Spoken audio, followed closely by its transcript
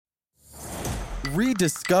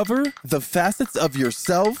Rediscover the facets of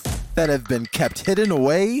yourself that have been kept hidden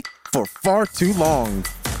away for far too long.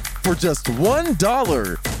 For just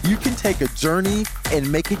 $1, you can take a journey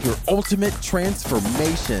and make it your ultimate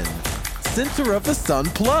transformation. Center of the Sun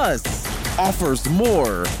Plus offers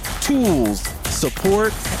more tools,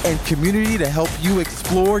 support, and community to help you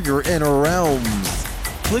explore your inner realms.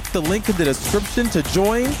 Click the link in the description to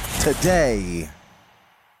join today.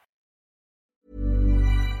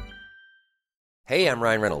 Hey, I'm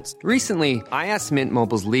Ryan Reynolds. Recently, I asked Mint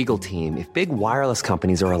Mobile's legal team if big wireless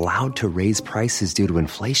companies are allowed to raise prices due to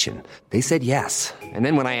inflation. They said yes. And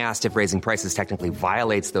then when I asked if raising prices technically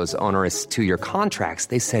violates those onerous 2-year contracts,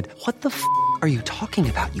 they said, "What the f*** are you talking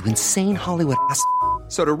about, you insane Hollywood ass?"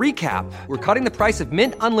 So to recap, we're cutting the price of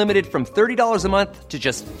Mint Unlimited from $30 a month to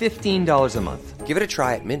just $15 a month. Give it a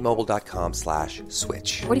try at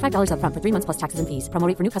mintmobile.com/switch. $45 up front for 3 months plus taxes and fees. Promo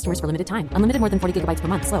rate for new customers for limited time. Unlimited more than 40 gigabytes per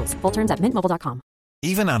month. Slows full terms at mintmobile.com.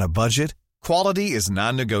 Even on a budget, quality is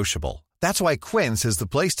non-negotiable. That's why Quince is the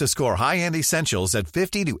place to score high-end essentials at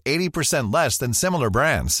 50 to 80% less than similar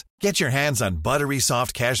brands. Get your hands on buttery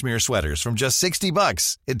soft cashmere sweaters from just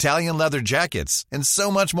 $60, Italian leather jackets, and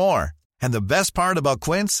so much more. And the best part about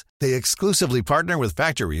Quince, they exclusively partner with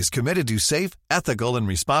factories committed to safe, ethical, and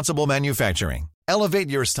responsible manufacturing. Elevate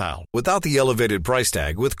your style without the elevated price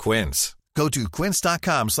tag with Quince. Go to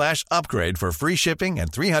quince.com/upgrade for free shipping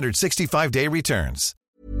and 365-day returns.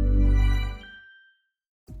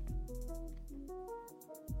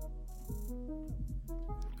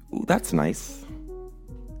 Ooh, that's nice.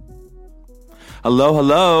 Hello,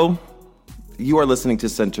 hello. You are listening to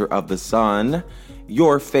Center of the Sun,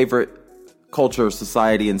 your favorite culture,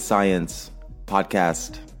 society, and science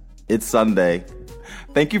podcast. It's Sunday.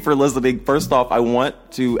 Thank you for listening. First off, I want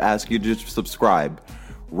to ask you to subscribe,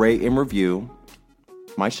 rate, and review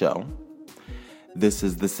my show. This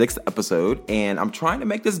is the 6th episode, and I'm trying to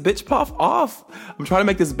make this bitch pop off.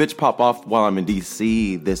 While I'm in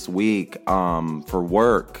D.C. this week for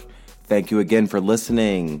work. Thank you again for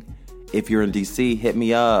listening. If you're in D.C., hit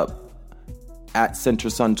me up at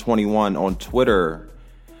CenterSun21 on Twitter.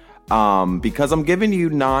 Because I'm giving you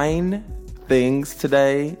 9 things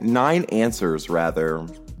today, 9 answers rather,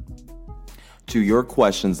 to your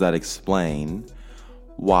questions that explain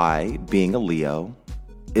why being a Leo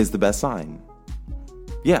is the best sign.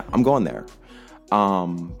 Yeah, I'm going there.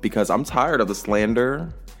 Because I'm tired of the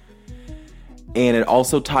slander. And it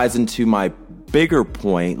also ties into my bigger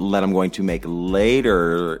point that I'm going to make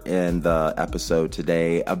later in the episode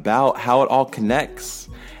today about how it all connects.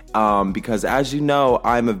 Because as you know,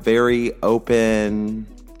 I'm a very open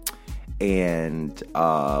and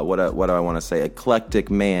what do I want to say,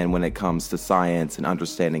 eclectic man when it comes to science and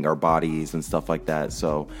understanding our bodies and stuff like that.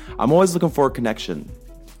 So I'm always looking for a connection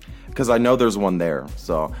because I know there's one there.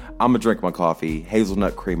 So I'm gonna drink my coffee,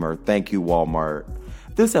 hazelnut creamer. Thank you, Walmart.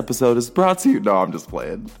 This episode is brought to you. No, I'm just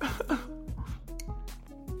playing.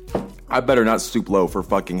 I better not stoop low for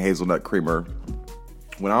fucking hazelnut creamer.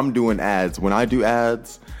 When I do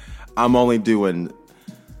ads, I'm only doing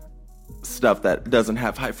stuff that doesn't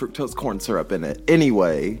have high fructose corn syrup in it.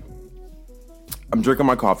 Anyway, I'm drinking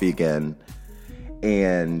my coffee again.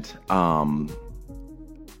 And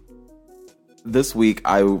this week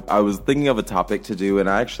I was thinking of a topic to do, and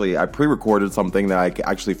I pre-recorded something that I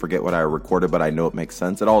actually forget what I recorded, but I know it makes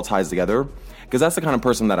sense. It all ties together because that's the kind of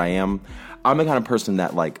person that I am. I'm the kind of person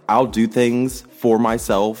that I'll do things for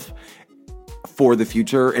myself for the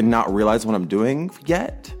future and not realize what I'm doing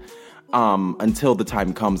yet. Until the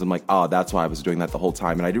time comes, I'm like, oh, that's why I was doing that the whole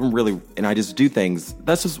time. And I just do things.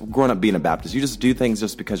 That's just growing up being a Baptist. You just do things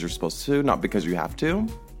just because you're supposed to, not because you have to.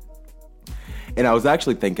 And I was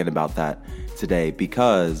actually thinking about that today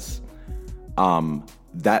because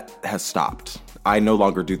that has stopped. I no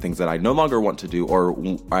longer do things that I no longer want to do,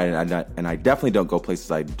 and I definitely don't go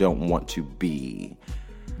places I don't want to be.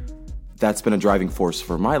 That's been a driving force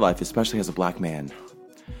for my life, especially as a black man.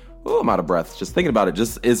 Oh, I'm out of breath. Just thinking about it.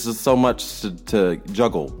 It's just so much to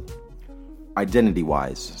juggle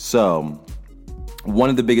identity-wise. So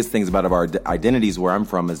one of the biggest things about our identities where I'm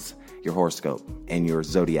from is your horoscope and your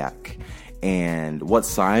zodiac. And what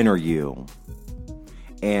sign are you?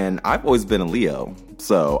 And I've always been a Leo.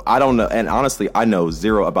 So I don't know. And honestly, I know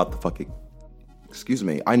zero about the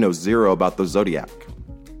zodiac.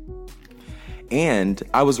 And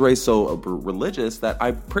I was raised so religious that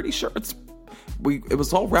I'm pretty sure it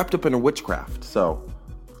was all wrapped up in a witchcraft. So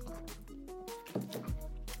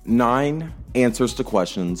 9 answers to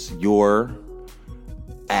questions your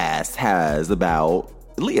ass has about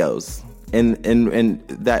Leos. And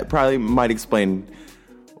that probably might explain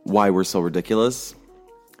why we're so ridiculous.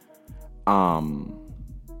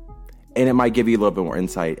 And it might give you a little bit more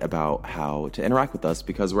insight about how to interact with us,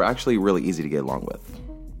 because we're actually really easy to get along with.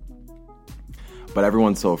 But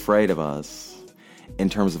everyone's so afraid of us in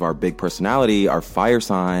terms of our big personality, our fire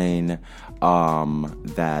sign,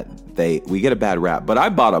 that we get a bad rap. But I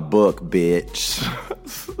bought a book, bitch.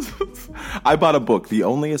 I bought a book, the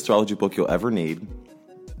only astrology book you'll ever need.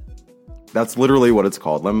 That's literally what it's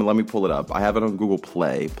called. Let me pull it up. I have it on Google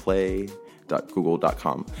Play,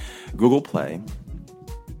 play.google.com. Google Play.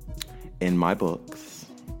 In my books.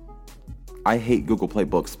 I hate Google Play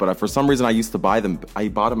books, but for some reason I used to buy them. I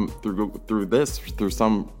bought them through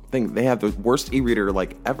something. They have the worst e-reader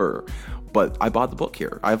like ever, but I bought the book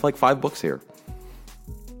here. I have like 5 books here,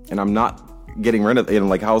 and I'm not getting rid of them.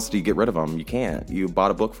 Like, how else do you get rid of them? You can't. You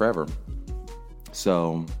bought a book forever.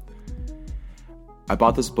 So I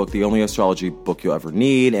bought this book, the only astrology book you'll ever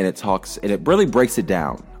need, and it really breaks it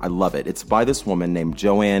down. I love it. It's by this woman named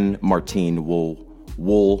Joanne Martine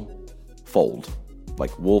Woolfold,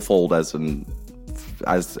 like Woolfold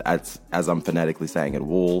as I'm phonetically saying it,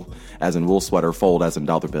 wool as in wool sweater, fold as in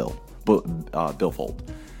dollar bill,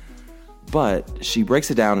 billfold. But she breaks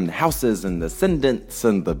it down in houses and the ascendants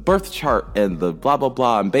and the birth chart and the blah blah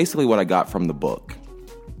blah. And basically, what I got from the book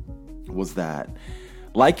was that,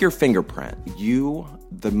 like your fingerprint,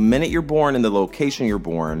 the minute you're born and the location you're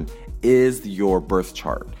born is your birth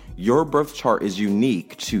chart. Your birth chart is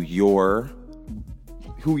unique to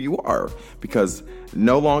who you are, because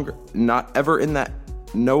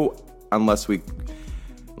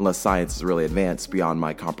unless science is really advanced beyond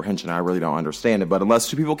my comprehension, I really don't understand it, but unless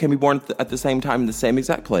 2 people can be born at the same time in the same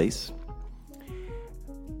exact place,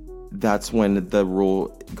 that's when the rule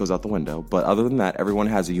goes out the window. But other than that, everyone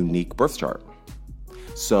has a unique birth chart.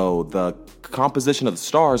 So the composition of the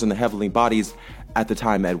stars and the heavenly bodies at the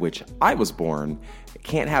time at which I was born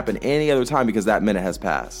can't happen any other time, because that minute has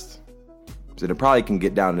passed. So it probably can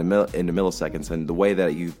get down into milliseconds. And the way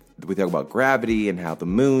that we talk about gravity and how the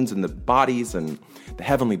moons and the bodies and the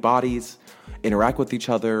heavenly bodies interact with each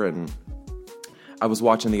other. And I was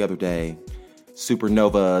watching the other day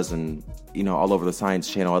supernovas and, all over the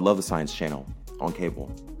Science Channel. I love the Science Channel on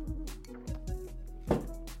cable.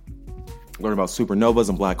 Learn about supernovas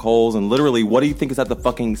and black holes. And literally, what do you think is at the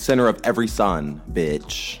fucking center of every sun,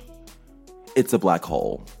 bitch? It's a black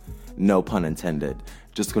hole. No pun intended.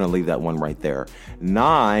 Just going to leave that one right there.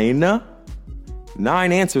 9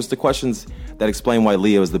 answers to questions that explain why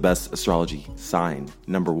Leo is the best astrology sign.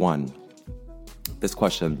 Number 1. This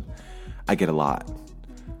question I get a lot.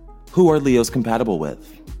 Who are Leos compatible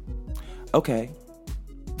with? Okay.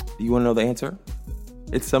 You want to know the answer?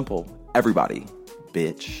 It's simple. Everybody,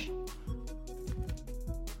 bitch.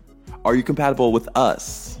 Are you compatible with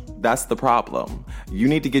us? That's the problem. You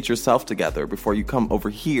need to get yourself together before you come over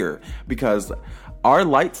here, because our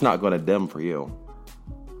light's not going to dim for you.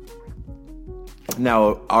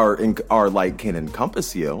 Now, our light can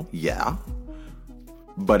encompass you, yeah,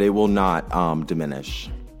 but it will not diminish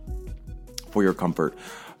for your comfort.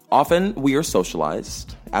 Often, we are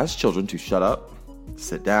socialized as children to shut up,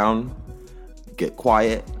 sit down, get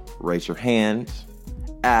quiet, raise your hand,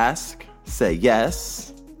 ask, say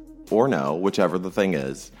yes or no, whichever the thing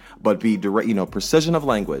is, but be direct, precision of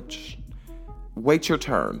language. Wait your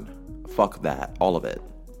turn. Fuck that, all of it.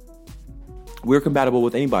 We're compatible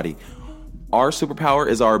with anybody. Our superpower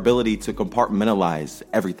is our ability to compartmentalize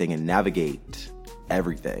everything and navigate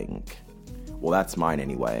everything. Well, that's mine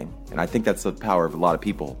anyway. And I think that's the power of a lot of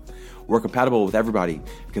people. We're compatible with everybody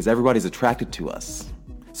because everybody's attracted to us.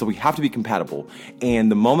 So we have to be compatible.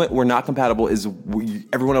 And the moment we're not compatible is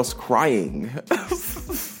everyone else crying.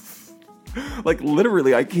 Like,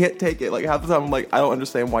 literally, I can't take it. Like, half the time, I'm like, I don't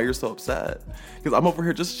understand why you're so upset. Because I'm over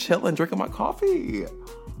here just chilling, drinking my coffee.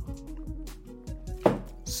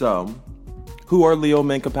 So, who are Leo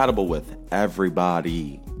men compatible with?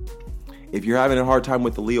 Everybody. If you're having a hard time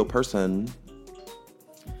with the Leo person,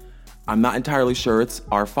 I'm not entirely sure it's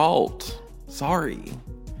our fault. Sorry.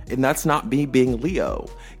 And that's not me being Leo.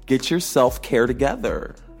 Get your self-care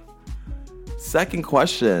together. Second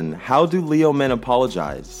question, how do Leo men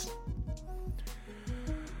apologize?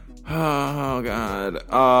 Oh,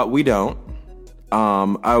 God. We don't.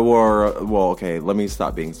 Okay, let me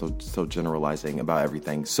stop being so generalizing about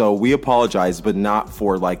everything. So we apologize, but not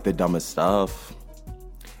for, like, the dumbest stuff.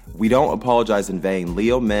 We don't apologize in vain.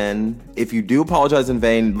 Leo men, if you do apologize in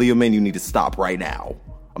vain, Leo men, you need to stop right now.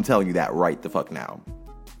 I'm telling you that right the fuck now.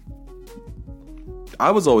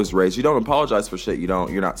 I was always raised, you don't apologize for shit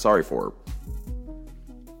you're not sorry for.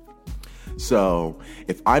 So,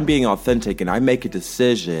 if I'm being authentic and I make a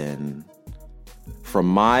decision from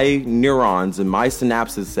my neurons and my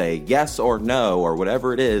synapses say yes or no or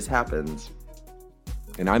whatever it is happens,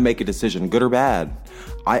 and I make a decision, good or bad,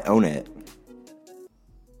 I own it.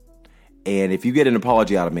 And if you get an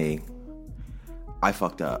apology out of me, I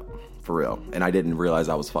fucked up, for real. And I didn't realize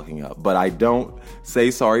I was fucking up. But I don't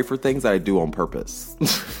say sorry for things that I do on purpose.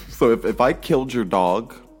 So if I killed your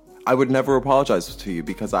dog, I would never apologize to you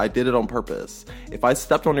because I did it on purpose. If I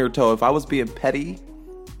stepped on your toe, if I was being petty,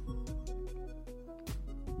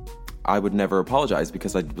 I would never apologize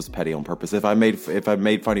because I was petty on purpose. If I made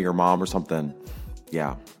fun of your mom or something,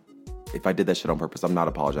 yeah. If I did that shit on purpose, I'm not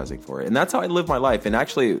apologizing for it. And that's how I live my life. And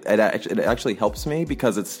actually, it actually helps me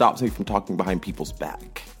because it stops me from talking behind people's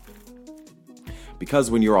back.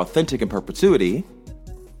 Because when you're authentic in perpetuity,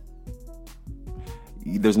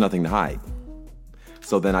 there's nothing to hide.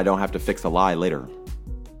 So then I don't have to fix a lie later.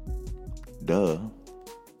 Duh.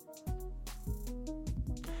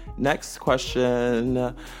 Next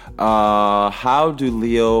question. How do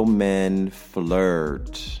Leo men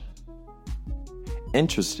flirt?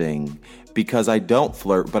 Interesting, because I don't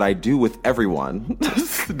flirt, but I do with everyone.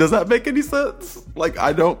 Does that make any sense? Like,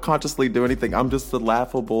 I don't consciously do anything. I'm just a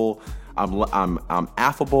laughable. I'm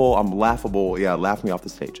affable. I'm laughable. Yeah, laugh me off the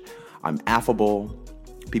stage. I'm affable.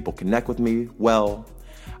 People connect with me well.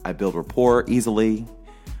 I build rapport easily.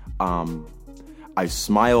 I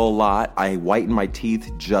smile a lot. I whiten my teeth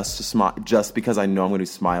just to smile, just because I know I'm going to be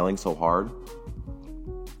smiling so hard.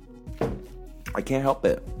 I can't help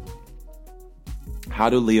it. How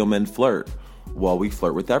do Leo men flirt? Well, we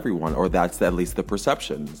flirt with everyone, or that's at least the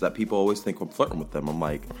perception, is that people always think I'm flirting with them. I'm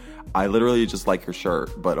like, I literally just like your shirt,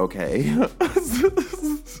 but okay.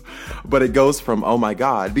 But it goes from, oh my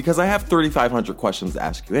God, because I have 3,500 questions to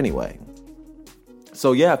ask you anyway.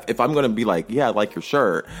 So yeah, if I'm going to be like, yeah, I like your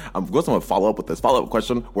shirt, I'm going to follow up with this follow-up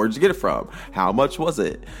question. Where'd you get it from? How much was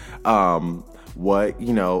it? What,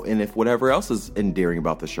 and if whatever else is endearing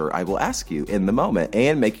about the shirt, I will ask you in the moment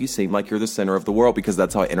and make you seem like you're the center of the world, because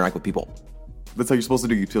that's how I interact with people. That's how you're supposed to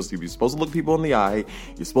do. You're supposed to look people in the eye.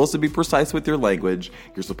 You're supposed to be precise with your language.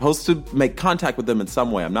 You're supposed to make contact with them in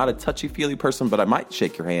some way. I'm not a touchy-feely person, but I might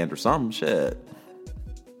shake your hand or some shit.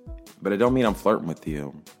 But it don't mean I'm flirting with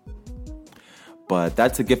you. But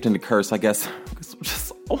that's a gift and a curse, I guess.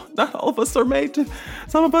 Not all of us are made to.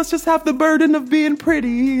 Some of us just have the burden of being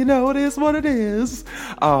pretty. It is what it is.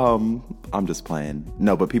 I'm just playing.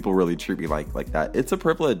 No, but people really treat me like that. It's a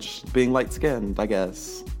privilege being light-skinned, I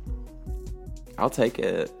guess. I'll take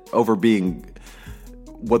it over being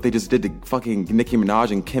what they just did to fucking Nicki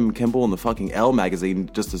Minaj and Kim Kimble in the fucking Elle magazine,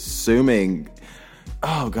 just assuming.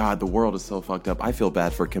 Oh God, the world is so fucked up. I feel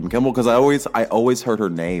bad for Kim Kimble because I always heard her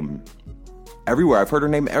name. Everywhere. I've heard her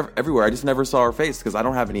name everywhere. I just never saw her face because I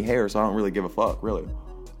don't have any hair, so I don't really give a fuck, really.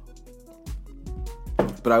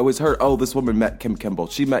 But I always heard, oh, this woman met Kim Kimble.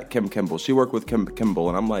 She met Kim Kimble. She worked with Kim Kimble.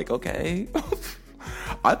 And I'm like, okay.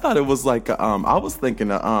 I thought it was like, I was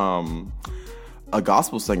thinking a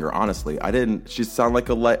gospel singer, honestly. She sounded like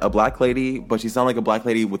a black lady, but she sounded like a black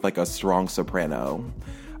lady with like a strong soprano.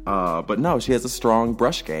 But no, she has a strong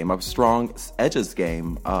brush game, a strong edges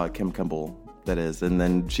game, Kim Kimble. That is, and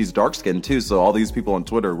then she's dark skinned too. So all these people on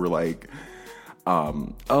Twitter were like,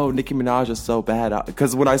 "Oh, Nicki Minaj is so bad."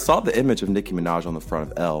 Because when I saw the image of Nicki Minaj on the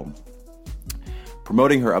front of Elle,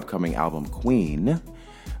 promoting her upcoming album Queen,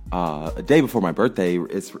 a day before my birthday,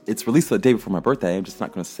 it's released the day before my birthday. I'm just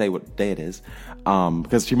not going to say what day it is,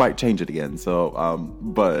 because she might change it again. So,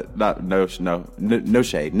 but no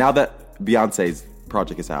shade. Now that Beyonce's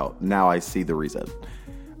project is out, now I see the reason.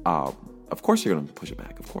 Of course you're going to push it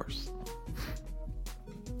back. Of course.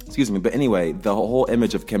 Excuse me, but anyway, the whole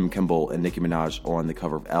image of Kim Kimble and Nicki Minaj on the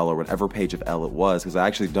cover of Elle or whatever page of Elle it was, because I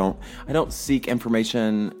don't seek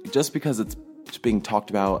information just because it's being talked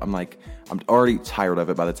about. I'm already tired of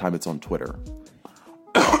it by the time it's on Twitter.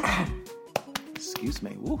 Excuse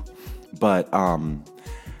me. Woo. But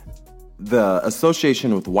the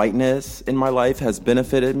association with whiteness in my life has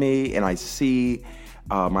benefited me, and I see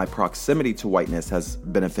my proximity to whiteness has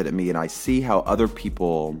benefited me, and I see how other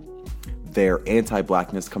people, their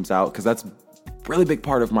anti-blackness comes out, because that's a really big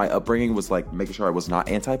part of my upbringing, was like making sure I was not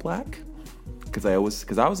anti-black, because I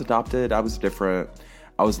was adopted, I was different,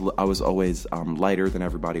 I was always lighter than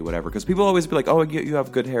everybody, whatever, because people always be like, oh, you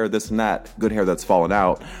have good hair, this and that, good hair that's fallen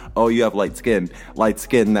out, oh, you have light skin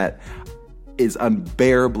that is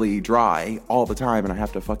unbearably dry all the time, and I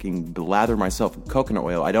have to fucking lather myself with coconut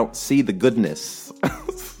oil. I don't see the goodness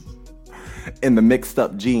in the mixed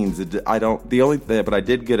up genes. But I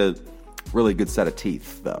did get a really good set of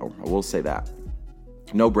teeth, though. I will say that.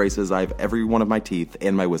 No braces. I have every one of my teeth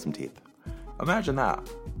and my wisdom teeth. Imagine that.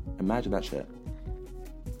 Imagine that shit.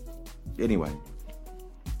 Anyway.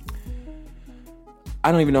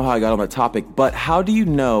 I don't even know how I got on that topic, but how do you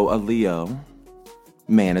know a Leo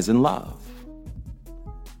man is in love.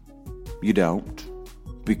 You don't.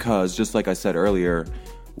 Because just like I said earlier,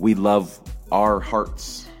 we love our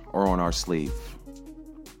hearts are on our sleeve.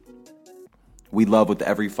 We love with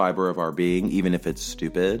every fiber of our being, even if it's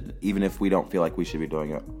stupid, even if we don't feel like we should be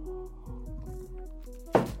doing it.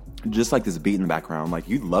 Just like this beat in the background, like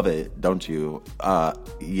you love it, don't you?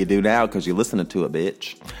 You do now because you're listening to it,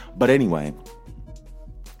 bitch. But anyway,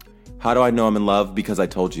 how do I know I'm in love? Because I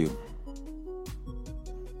told you.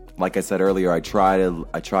 Like I said earlier, I try to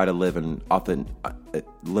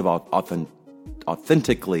live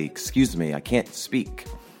authentically. Excuse me, I can't speak.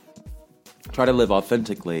 Try to live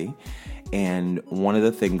authentically, and one of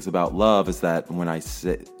the things about love is that when I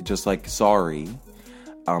say, just like sorry,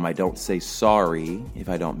 I don't say sorry if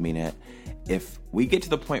I don't mean it. If we get to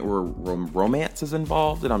the point where romance is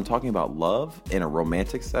involved, and I'm talking about love in a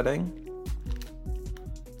romantic setting.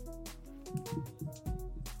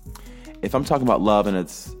 If I'm talking about love and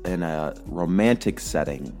it's in a romantic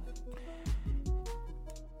setting,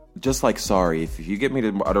 just like sorry, if you get me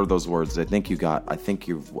to utter those words, I think you've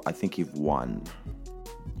won.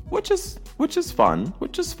 Which is fun,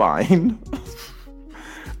 which is fine.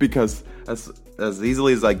 Because as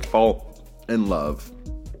easily as I fall in love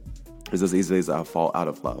is as easily as I fall out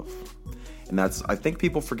of love. And I think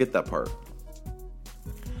people forget that part.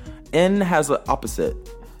 N has an opposite.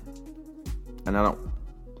 And oh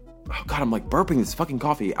God, I'm like burping this fucking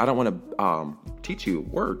coffee. I don't want to teach you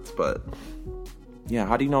words, but yeah,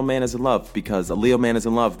 how do you know a man is in love? Because a Leo man is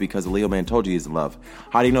in love because a Leo man told you he's in love.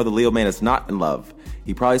 How do you know the Leo man is not in love?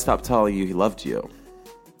 He probably stopped telling you he loved you.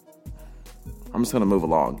 I'm just going to move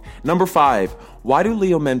along. Number 5, why do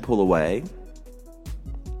Leo men pull away?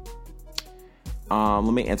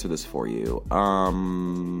 Let me answer this for you.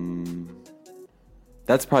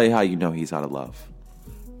 That's probably how you know he's out of love.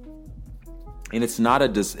 And it's not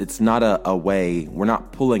a way, we're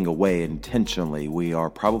not pulling away intentionally. We are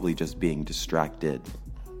probably just being distracted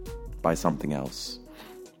by something else.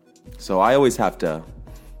 So I always have to,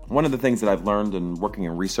 one of the things that I've learned in working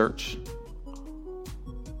in research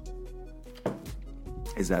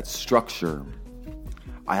is that structure.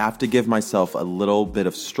 I have to give myself a little bit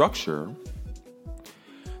of structure.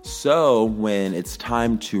 So when it's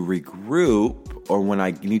time to regroup, or when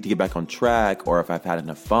I need to get back on track, or if I've had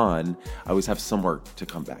enough fun, I always have somewhere to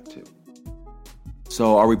come back to.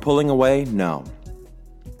 So are we pulling away? No.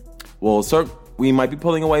 Well, we might be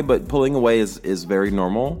pulling away, but pulling away is very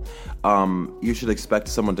normal. You should expect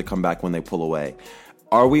someone to come back when they pull away.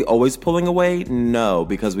 Are we always pulling away? No,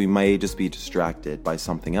 because we may just be distracted by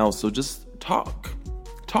something else. So just talk.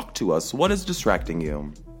 Talk to us. What is distracting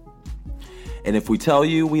you? And if we tell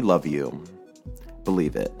you, we love you.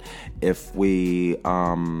 Believe it. If we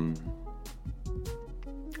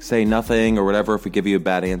say nothing or whatever, if we give you a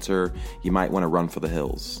bad answer, you might want to run for the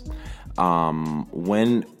hills.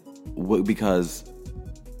 Because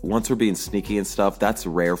once we're being sneaky and stuff, that's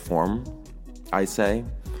rare form, I say.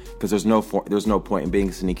 Because there's no point in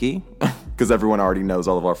being sneaky. Because everyone already knows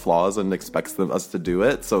all of our flaws and expects us to do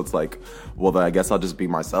it. So it's like, well, then I guess I'll just be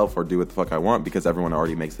myself or do what the fuck I want because everyone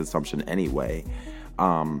already makes the assumption anyway.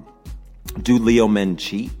 Do Leo men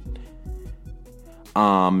cheat?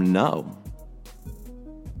 No.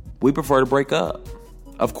 We prefer to break up.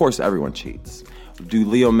 Of course, everyone cheats. Do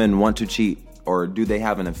Leo men want to cheat, or do they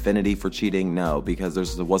have an affinity for cheating? No, because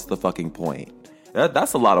what's the fucking point?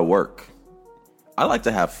 That's a lot of work. I like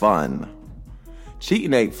to have fun.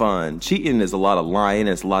 Cheating ain't fun. Cheating is a lot of lying.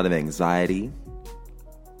 It's a lot of anxiety.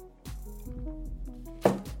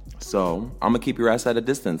 So I'm going to keep your ass at a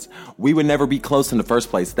distance. We would never be close in the first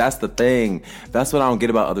place. That's the thing. That's what I don't get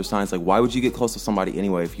about other signs. Like, why would you get close to somebody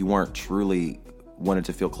anyway if you weren't truly wanted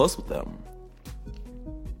to feel close with them?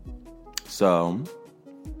 So,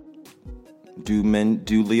 do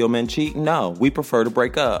Leo men cheat? No. We prefer to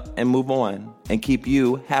break up and move on and keep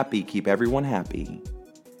you happy. Keep everyone happy.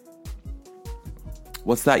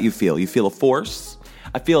 What's that you feel? You feel a force?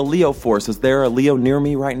 I feel a Leo force. Is there a Leo near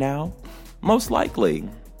me right now? Most likely.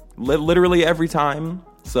 Literally every time.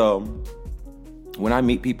 So when I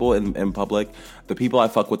meet people in public, the people I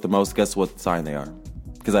fuck with the most, guess what sign they are?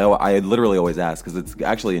 Because I literally always ask, because it's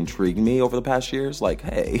actually intrigued me over the past years. Like,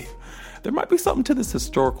 hey, there might be something to this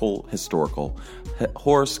historical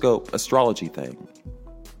horoscope astrology thing.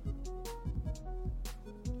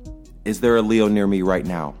 Is there a Leo near me right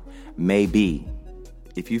now? Maybe.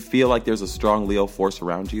 If you feel like there's a strong Leo force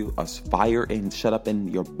around you, a fire and shut up in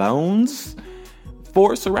your bones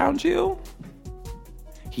force around you,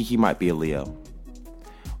 he might be a Leo.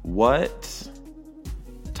 What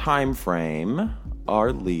time frame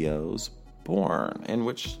are Leos born? And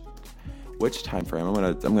which Which time frame?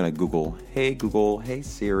 I'm gonna Google. Hey Google, hey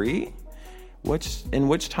Siri. In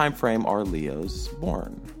which time frame are Leos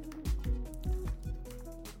born?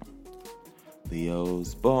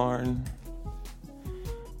 Leos born.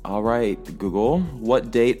 All right, Google. What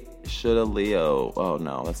date should a Leo? Oh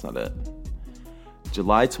no, that's not it.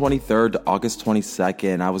 July 23rd to August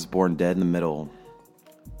 22nd. I was born dead in the middle.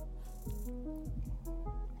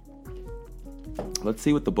 Let's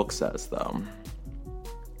see what the book says, though.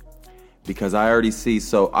 Because I already see,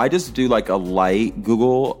 so I just do like a light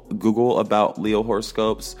Google about Leo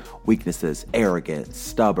horoscopes. Weaknesses, arrogant,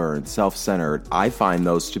 stubborn, self-centered. I find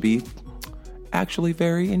those to be actually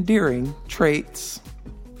very endearing traits.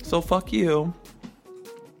 So fuck you.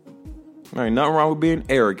 All right, nothing wrong with being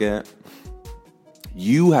arrogant.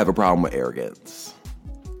 You have a problem with arrogance.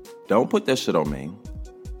 Don't put that shit on me.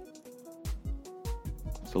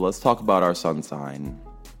 So let's talk about our sun sign.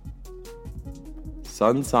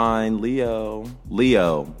 Sun sign, Leo.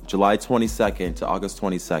 Leo, July 22nd to August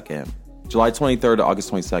 22nd. July 23rd to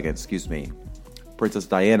August 22nd, excuse me. Princess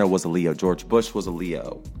Diana was a Leo. George Bush was a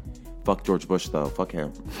Leo. Fuck George Bush, though. Fuck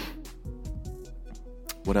him.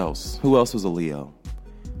 What else? Who else was a Leo?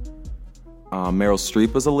 Meryl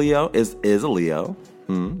Streep was a Leo. Is a Leo.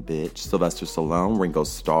 Bitch. Sylvester Stallone. Ringo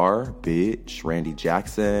Starr. Bitch. Randy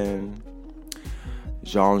Jackson.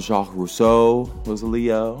 Jean-Jacques Rousseau was a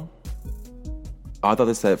Leo. I thought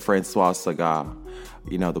they said Francois Saga,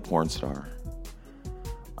 the porn star.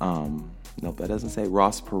 Nope, that doesn't say.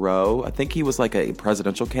 Ross Perot. I think he was like a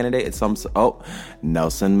presidential candidate at some. Oh,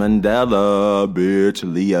 Nelson Mandela, bitch,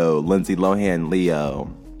 Leo. Lindsay Lohan,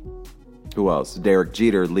 Leo. Who else? Derek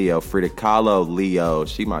Jeter, Leo. Frida Kahlo, Leo.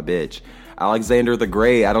 She my bitch. Alexander the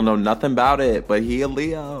Great. I don't know nothing about it, but he a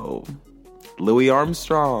Leo. Louis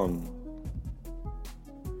Armstrong.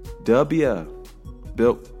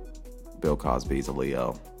 Bill Cosby's a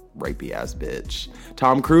Leo. Rapey ass bitch.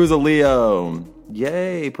 Tom Cruise a Leo.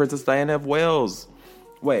 Yay, Princess Diana of Wales.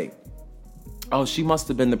 Wait. Oh, she must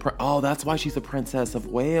have been that's why she's a princess of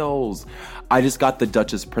Wales. I just got the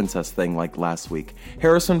Duchess Princess thing like last week.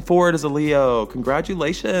 Harrison Ford is a Leo.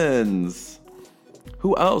 Congratulations.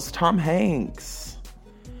 Who else? Tom Hanks.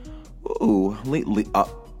 Ooh.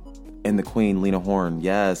 And the Queen, Lena Horne.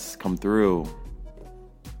 Yes, come through.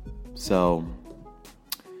 So,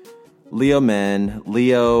 Leo men.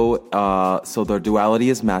 Leo, so their duality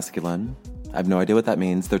is masculine. I have no idea what that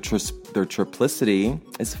means. Their triplicity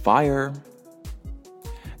is fire.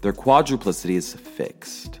 Their quadruplicity is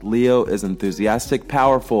fixed. Leo is enthusiastic,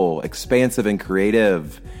 powerful, expansive and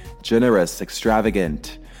creative, generous,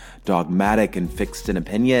 extravagant, dogmatic, and fixed in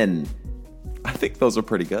opinion. I think those are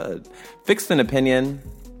pretty good. Fixed in opinion.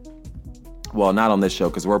 Well, not on this show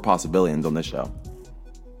because we're possibilians on this show.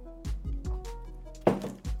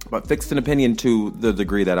 But fixed in opinion to the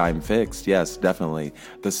degree that I'm fixed, yes, definitely.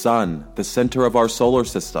 The sun, the center of our solar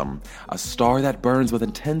system, a star that burns with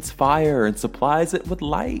intense fire and supplies it with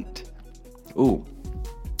light. Who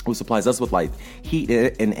supplies us with light, heat,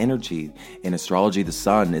 and energy. In astrology, the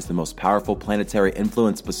sun is the most powerful planetary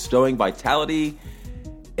influence, bestowing vitality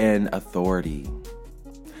and authority.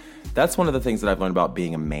 That's one of the things that I've learned about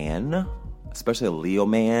being a man, especially a Leo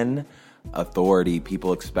man. Authority.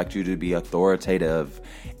 People expect you to be authoritative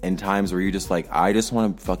in times where you're just like, I just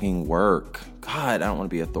want to fucking work. God, I don't want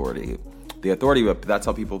to be authority. The authority, that's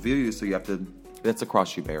how people view you, so you have to, that's a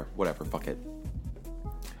cross you bear. Whatever, fuck it.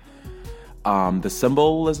 The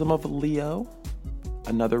symbolism of a Leo,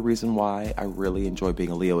 another reason why I really enjoy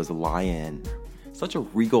being a Leo, is a lion. Such a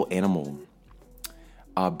regal animal.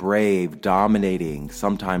 Brave, dominating,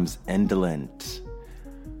 sometimes indolent.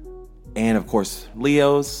 And of course,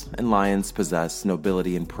 Leos and lions possess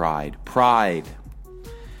nobility and pride. Pride.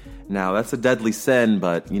 Now, that's a deadly sin,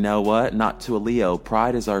 but you know what? Not to a Leo.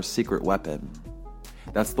 Pride is our secret weapon.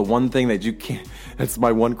 That's the one thing that you can't, that's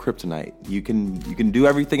my one kryptonite. You can do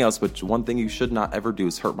everything else, but one thing you should not ever do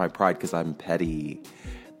is hurt my pride because I'm petty.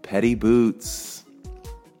 Petty boots.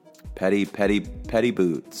 Petty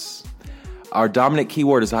boots. Our dominant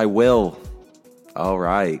keyword is I will. All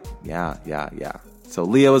right. Yeah. So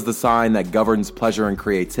Leo is the sign that governs pleasure and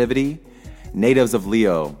creativity. Natives of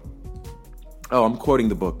Leo. Oh, I'm quoting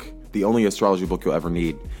the book, The Only Astrology Book You'll Ever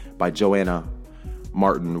Need, by Joanna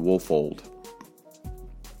Martin Wolfold.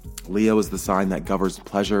 Leo is the sign that governs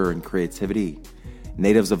pleasure and creativity.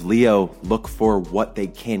 Natives of Leo look for what they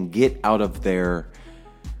can get out of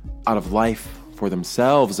life for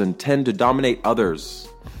themselves and tend to dominate others.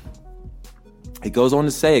 It goes on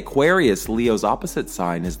to say, Aquarius, Leo's opposite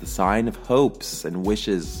sign, is the sign of hopes and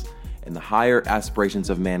wishes and the higher aspirations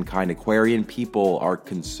of mankind. Aquarian people are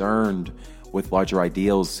concerned with larger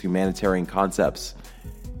ideals, humanitarian concepts,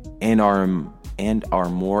 and are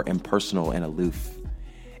more impersonal and aloof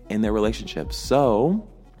in their relationships. So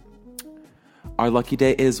our lucky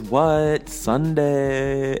day is what?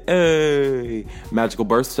 Sunday. Hey. Magical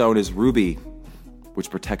birthstone is ruby, which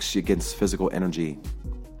protects you against physical energy,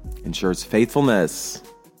 ensures faithfulness,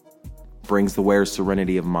 brings the wearer's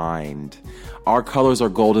serenity of mind. Our colors are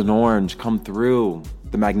gold and orange, come through,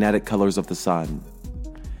 the magnetic colors of the sun.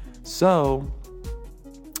 So,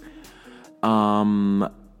 and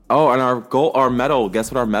our metal,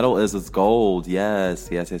 guess what our metal is? It's gold. Yes.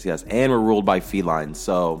 And we're ruled by felines.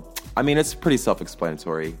 So, I mean, it's pretty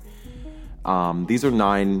self-explanatory. These are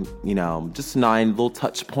 9, just 9 little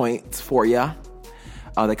touch points for you.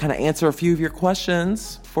 That kind of answer a few of your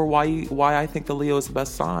questions for why I think the Leo is the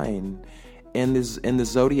best sign in the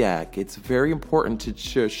zodiac. It's very important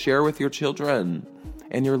to share with your children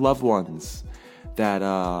and your loved ones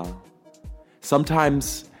that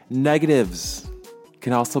sometimes negatives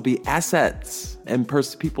can also be assets in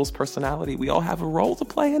people's personality. We all have a role to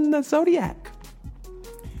play in the zodiac.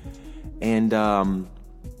 And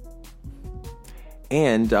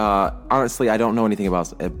honestly, I don't know anything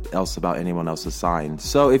else about anyone else's sign.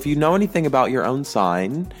 So if you know anything about your own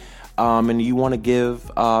sign, and you want to give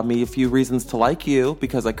me a few reasons to like you,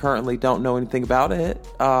 because I currently don't know anything about it,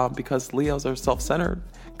 because Leos are self-centered,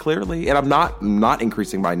 clearly. And I'm not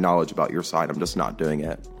increasing my knowledge about your sign. I'm just not doing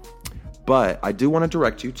it. But I do want to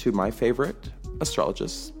direct you to my favorite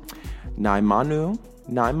astrologist, Naimanu.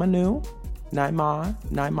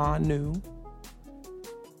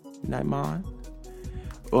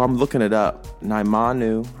 Well, I'm looking it up.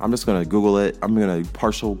 Naimanu. I'm just going to Google it. I'm going to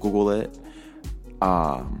partial Google it.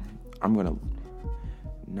 Naimanu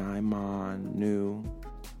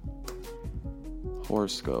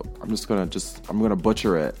horoscope. I'm going to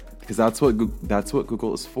butcher it because that's what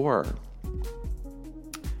Google is for.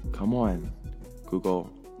 Come on, Google.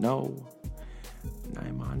 No.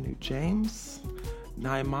 Naimanu James.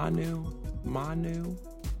 Naimanu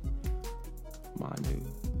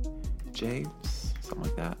James, something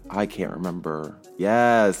like that. I can't remember.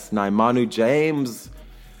 Yes, Naimanu James.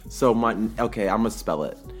 So I'm gonna spell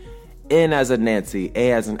it. N as in Nancy,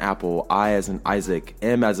 A as in apple, I as in Isaac,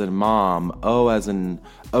 M as in mom, O as in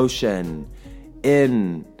ocean,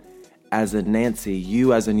 N as in Nancy,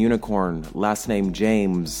 U as in unicorn, last name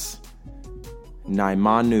James.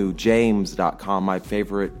 NaimanuJames.com, my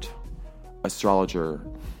favorite astrologer.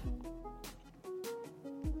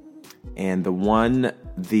 And the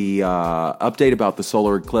update about the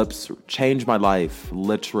solar eclipse changed my life.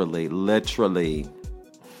 Literally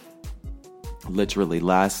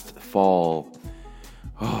last fall.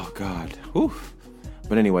 Oh God. Whew.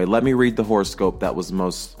 But anyway, let me read the horoscope that was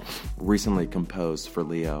most recently composed for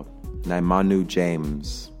Leo. Naimanu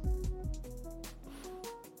James.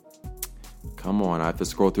 Come on, I have to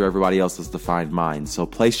scroll through everybody else's to find mine. So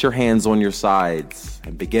place your hands on your sides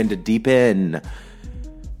and begin to deepen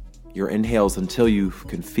your inhales until you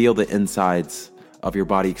can feel the insides of your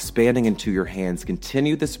body expanding into your hands.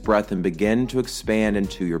 Continue this breath and begin to expand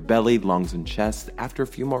into your belly, lungs, and chest. After a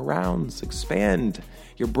few more rounds, expand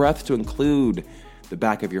your breath to include the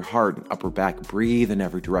back of your heart and upper back. Breathe in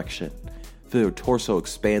every direction. Feel your torso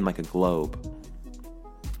expand like a globe.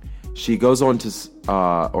 She goes on to,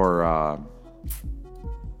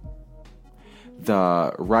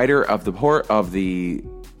 the writer of the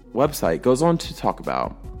website goes on to talk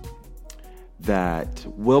about that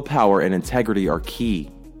willpower and integrity are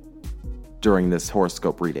key during this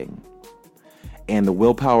horoscope reading. And the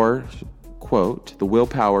willpower, quote, the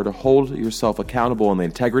willpower to hold yourself accountable and the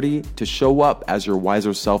integrity to show up as your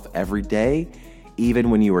wiser self every day,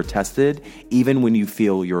 even when you are tested, even when you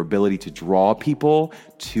feel your ability to draw people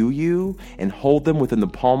to you and hold them within the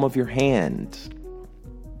palm of your hand.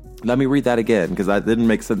 Let me read that again because that didn't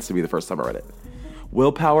make sense to me the first time I read it.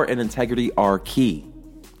 Willpower and integrity are key.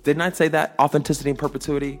 Didn't I say that? Authenticity and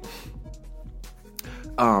perpetuity.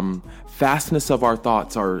 Fastness of our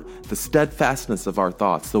thoughts are the steadfastness of our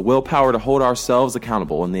thoughts, the willpower to hold ourselves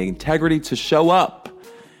accountable, and the integrity to show up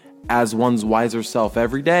as one's wiser self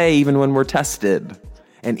every day, even when we're tested.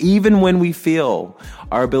 And even when we feel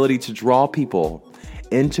our ability to draw people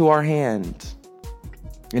into our hand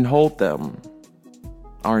and hold them.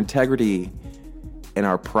 Our integrity and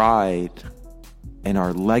our pride and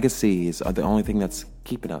our legacies are the only thing that's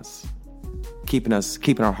keeping our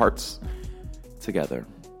hearts together.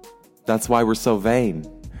 That's why we're so vain,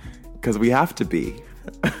 because we have to be.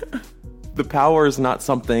 The power is not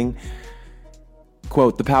something,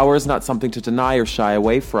 quote, the power is not something to deny or shy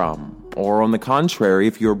away from. Or on the contrary,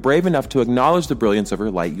 if you're brave enough to acknowledge the brilliance of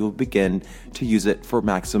your light, you'll begin to use it for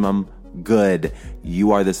maximum Good.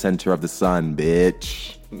 You are the center of the sun,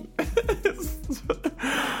 bitch.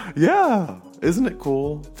 Yeah. Isn't it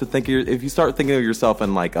cool to think if you start thinking of yourself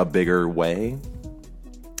in like a bigger way,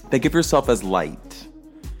 think of yourself as light,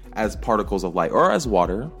 as particles of light, or as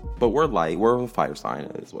water, but we're light. We're a fire sign,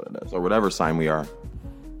 is what it is, or whatever sign we are.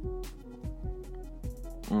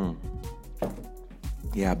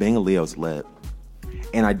 Yeah, being a Leo's lit.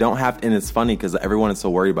 And I don't have, and it's funny because everyone is so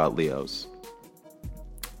worried about Leos.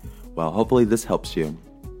 Well, hopefully this helps you.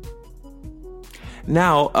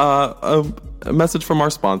 Now, a message from our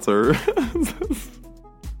sponsor.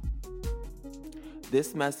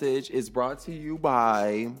 This message is brought to you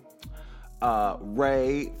by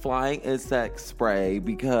Ray Flying Insect Spray,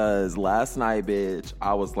 because last night, bitch,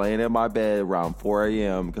 I was laying in my bed around 4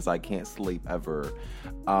 a.m. because I can't sleep ever.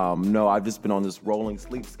 No, I've just been on this rolling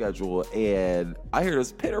sleep schedule, and I hear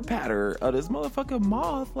this pitter patter of this motherfucking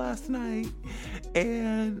moth last night,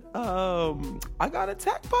 and I got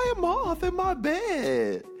attacked by a moth in my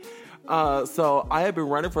bed. So I had been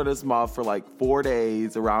running for this moth for like 4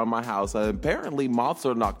 days around my house. And apparently moths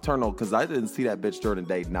are nocturnal, because I didn't see that bitch during the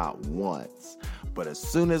day, not once. But as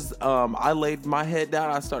soon as I laid my head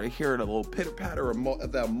down, I started hearing a little pitter patter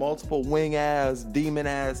of that multiple wing ass, demon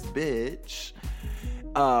ass bitch.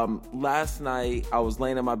 Last night I was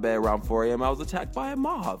laying in my bed around 4 a.m. I was attacked by a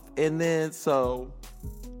moth, and then so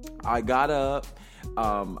I got up.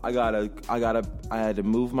 I had to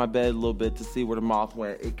move my bed a little bit to see where the moth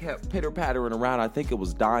went. It kept pitter-pattering around. I think it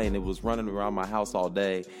was dying. It was running around my house all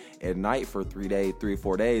day and night for 3 or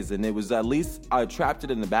 4 days. And it was at least, I trapped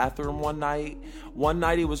it in the bathroom one night. One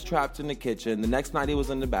night it was trapped in the kitchen. The next night it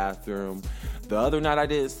was in the bathroom. The other night I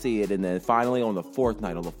didn't see it. And then finally on the fourth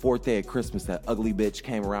day of Christmas, that ugly bitch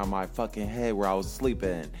came around my fucking head where I was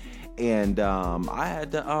sleeping. And I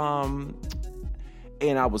had to,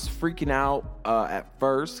 and I was freaking out at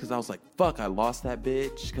first, because I was like, fuck, I lost that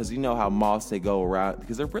bitch. Because you know how moths, they go around,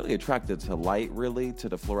 because they're really attracted to light, really, to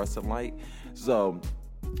the fluorescent light. So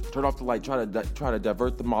turn off the light, try to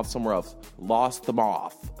divert the moth somewhere else. Lost the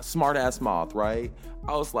moth. Smart ass moth, right?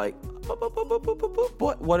 I was like,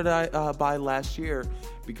 what did I buy last year?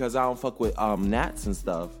 Because I don't fuck with gnats and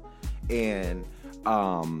stuff. And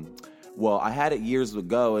well, I had it years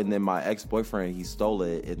ago, and then my ex-boyfriend, he stole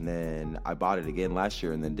it, and then I bought it again last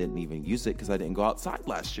year, and then didn't even use it because I didn't go outside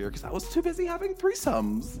last year because I was too busy having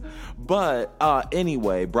threesomes. But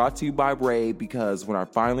anyway, brought to you by Ray, because when I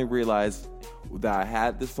finally realized that I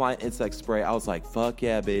had this flying insect spray, I was like, fuck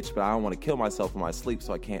yeah, bitch, but I don't want to kill myself in my sleep,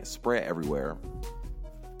 so I can't spray it everywhere.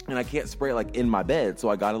 And I can't spray it, like, in my bed, so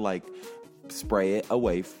I gotta, like, spray it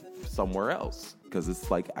away somewhere else, because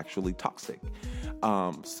it's, like, actually toxic.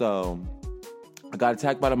 So I got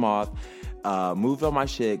attacked by the moth, moved all my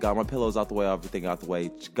shit, got my pillows out the way, everything out the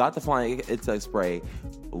way, got the flying insect spray,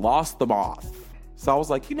 lost the moth. So I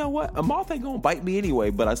was like, you know what? A moth ain't gonna bite me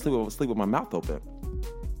anyway, but I sleep with my mouth open.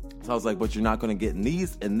 So I was like, but you're not gonna get in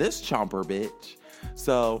this chomper, bitch.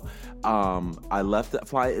 So I left the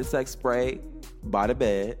flying insect spray by the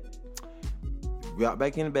bed, got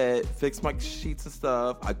back in bed, fixed my sheets and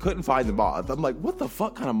stuff. I couldn't find the moth. I'm like, what the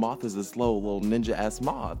fuck kind of moth is this little ninja ass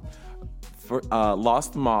moth?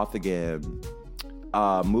 Lost the moth again.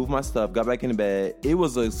 Moved my stuff, got back in bed. It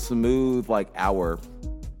was a smooth like hour.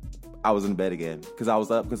 I was in bed again because I was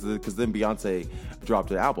up because then Beyonce dropped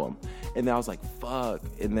an album, and then I was like, fuck.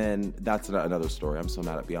 And then that's another story. I'm so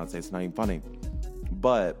mad at Beyonce. It's not even funny.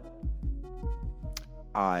 But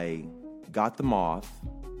I got the moth.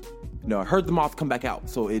 No, I heard the moth come back out.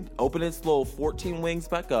 So it opened its little 14 wings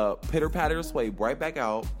back up, pitter-patter sway right back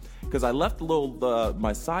out, because I left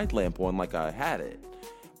my side lamp on like I had it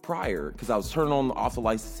prior, because I was turning on off the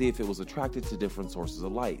lights to see if it was attracted to different sources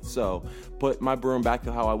of light. So put my broom back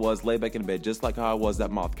to how I was, lay back in bed just like how I was. That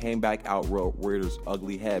moth came back out, reared its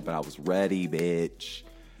ugly head, but I was ready, bitch.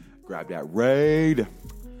 Grabbed that raid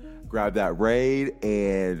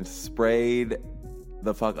and sprayed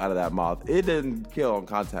the fuck out of that moth. It didn't kill on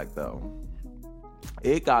contact though.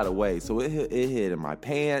 It got away. So it hid in my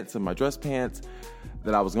pants and my dress pants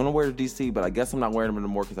that I was gonna wear to DC, but I guess I'm not wearing them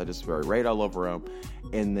anymore because I just sprayed raid all over them.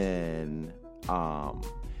 And then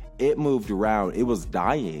it moved around. It was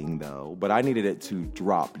dying though, but I needed it to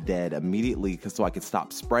drop dead immediately so I could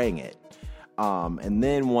stop spraying it. And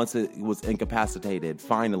then once it was incapacitated,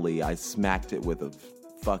 finally I smacked it with a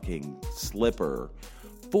fucking slipper.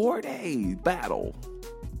 4-day battle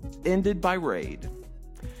ended by Raid.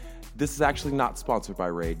 This is actually not sponsored by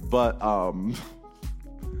Raid, but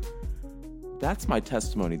that's my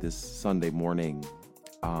testimony this Sunday morning.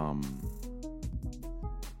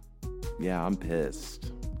 Yeah, I'm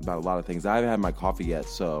pissed about a lot of things. I haven't had my coffee yet,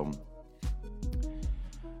 so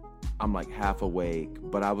I'm like half awake,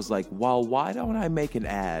 but I was like, well, why don't I make an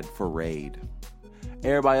ad for Raid?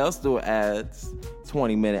 Everybody else doing ads,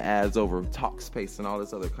 20-minute ads over Talkspace and all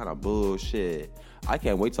this other kind of bullshit. I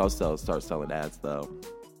can't wait till I start selling ads, though,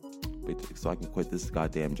 so I can quit this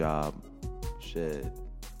goddamn job. Shit.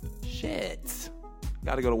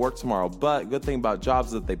 Gotta go to work tomorrow, but good thing about jobs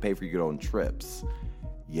is that they pay for your own trips.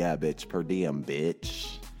 Yeah, bitch, per diem,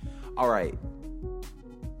 bitch. All right.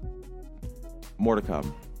 More to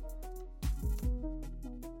come.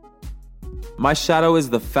 My shadow is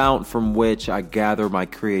the fount from which I gather my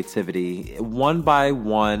creativity. One by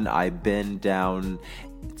one, I bend down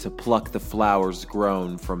to pluck the flowers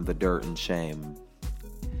grown from the dirt and shame.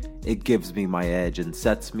 It gives me my edge and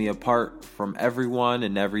sets me apart from everyone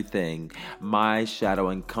and everything. My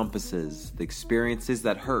shadow encompasses the experiences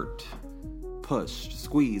that hurt, pushed,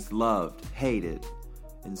 squeezed, loved, hated,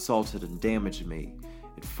 insulted, and damaged me.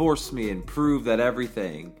 It forced me and proved that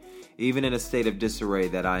everything, even in a state of disarray,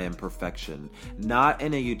 that I am perfection. Not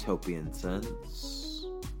in a utopian sense,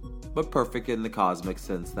 but perfect in the cosmic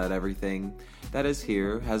sense that everything that is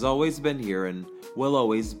here has always been here and will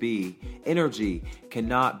always be. Energy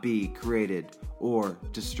cannot be created or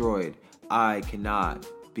destroyed. I cannot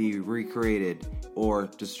be recreated or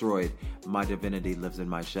destroyed. My divinity lives in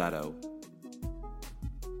my shadow.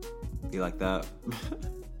 You like that?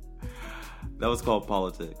 That was called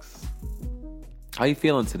Politics. How you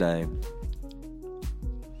feeling today?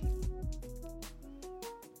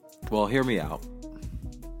 Well, hear me out.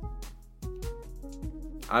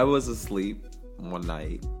 I was asleep one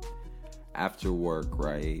night after work,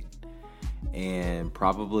 right? And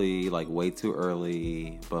probably like way too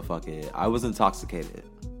early, but fuck it. I was intoxicated.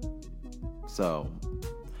 So,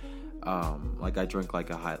 like I drink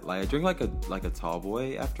like a tall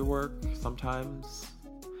boy after work sometimes.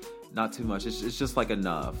 Not too much. It's just like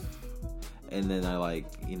enough. And then I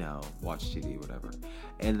watch TV, whatever.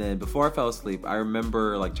 And then before I fell asleep, I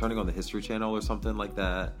remember like turning on the History Channel or something like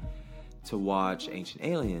that to watch Ancient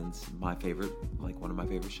Aliens, one of my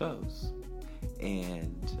favorite shows.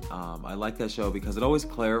 And I like that show because it always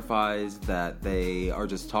clarifies that they are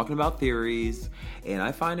just talking about theories, and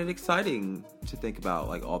I find it exciting to think about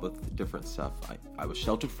like all the different stuff I was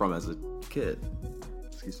sheltered from as a kid.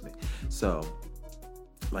 Excuse me. So,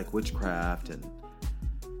 like witchcraft, and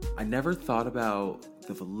I never thought about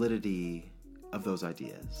the validity of those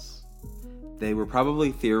ideas. They were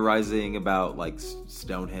probably theorizing about like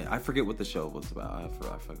Stonehenge. I forget what the show was about. I don't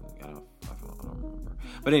remember.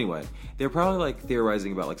 But anyway, they were probably like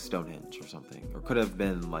theorizing about like Stonehenge or something, or could have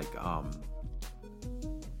been like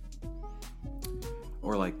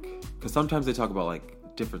or like, because sometimes they talk about like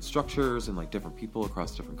different structures and like different people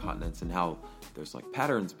across different continents and how there's like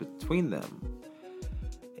patterns between them,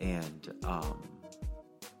 and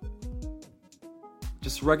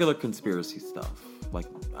just regular conspiracy stuff. Like,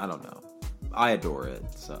 I don't know. I adore it,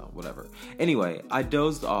 so whatever. Anyway, I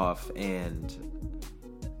dozed off, and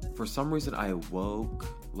for some reason I awoke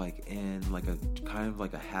like in like a kind of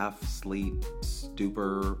like a half sleep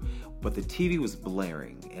stupor, but the TV was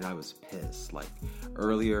blaring and I was pissed. Like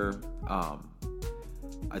earlier, I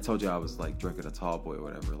told you I was like drinking a tall boy or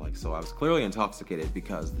whatever, like, so I was clearly intoxicated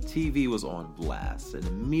because the TV was on blast, and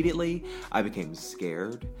immediately I became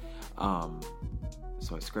scared.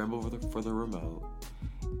 So I scrambled for the remote,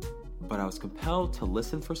 but I was compelled to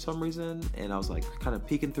listen for some reason, and I was like kind of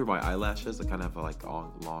peeking through my eyelashes. I kind of have like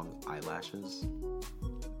long eyelashes,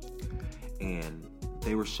 and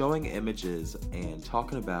they were showing images and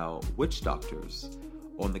talking about witch doctors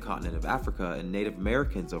on the continent of Africa, and Native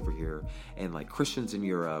Americans over here, and like Christians in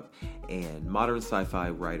Europe, and modern sci-fi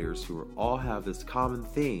writers who all have this common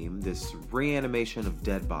theme, this reanimation of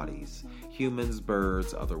dead bodies, humans,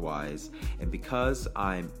 birds, otherwise. And because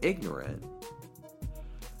I'm ignorant,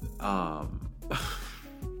 I'm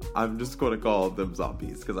just going to call them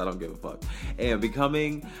zombies because I don't give a fuck. And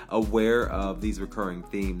becoming aware of these recurring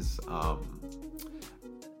themes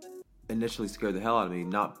initially scared the hell out of me.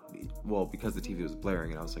 Because the TV was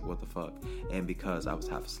blaring and I was like, what the fuck? And because I was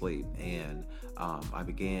half asleep, and I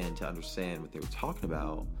began to understand what they were talking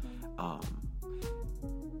about.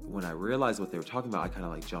 When I realized what they were talking about, I kind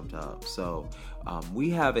of like jumped up. So we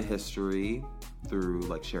have a history through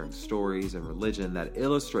like sharing stories and religion that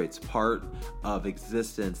illustrates part of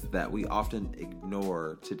existence that we often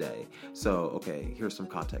ignore today. So, okay, here's some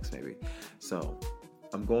context maybe. So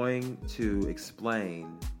I'm going to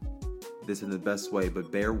explain this in the best way,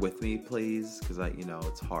 but bear with me, please, because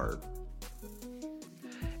it's hard.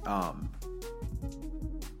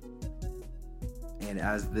 And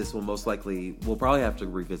as this will most likely, we'll probably have to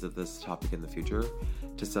revisit this topic in the future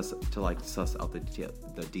to suss out the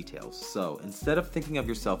details. So instead of thinking of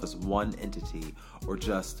yourself as one entity or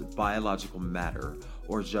just biological matter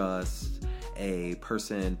or just a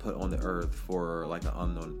person put on the earth for like an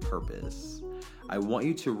unknown purpose, I want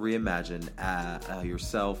you to reimagine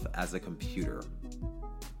yourself as a computer.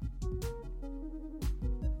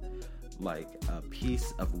 Like a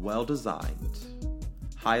piece of well-designed,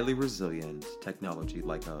 highly resilient technology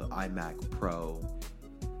like an iMac Pro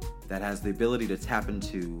that has the ability to tap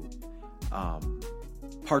into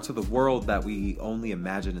parts of the world that we only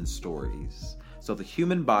imagine in stories. So the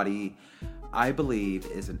human body, I believe,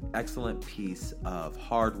 is an excellent piece of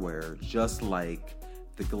hardware, just like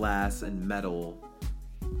the glass and metal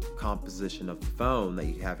composition of the phone that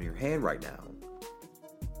you have in your hand right now.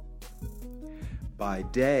 By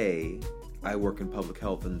day, I work in public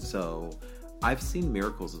health, and so I've seen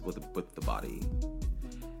miracles with the body.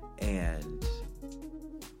 And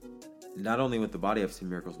not only with the body, I've seen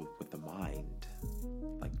miracles with the mind,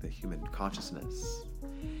 like the human consciousness.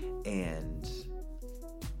 And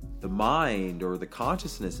the mind or the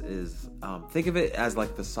consciousness is, think of it as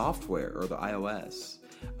like the software or the iOS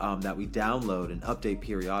that we download and update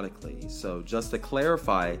periodically. So just to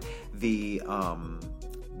clarify, the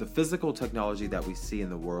physical technology that we see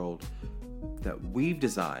in the world that we've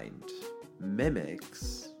designed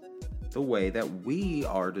mimics the way that we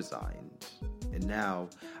are designed. And now,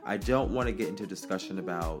 I don't want to get into discussion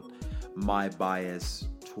about my bias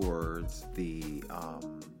towards the,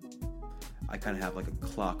 I kind of have like a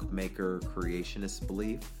clockmaker creationist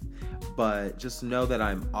belief, but just know that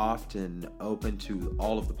I'm often open to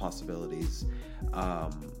all of the possibilities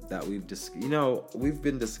that we've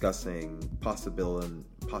been discussing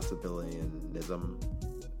possibilianism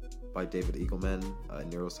by David Eagleman, a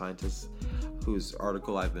neuroscientist, whose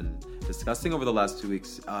article I've been discussing over the last 2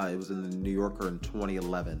 weeks. It was in the New Yorker in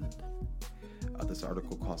 2011. This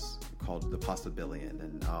article called The Possibilian,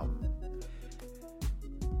 and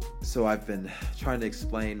so I've been trying to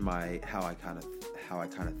explain how I kind of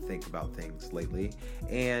think about things lately,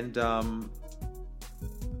 and that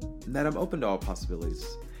I'm open to all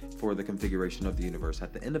possibilities for the configuration of the universe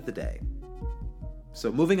at the end of the day. So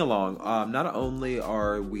moving along, not only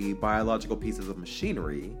are we biological pieces of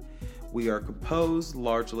machinery, we are composed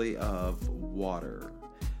largely of water.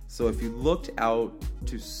 So if you looked out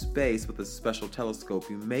to space with a special telescope,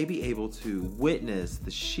 you may be able to witness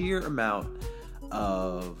the sheer amount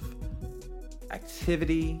of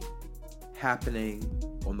activity happening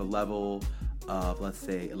on the level of, let's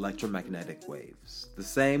say, electromagnetic waves. The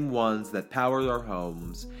same ones that power our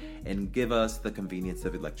homes and give us the convenience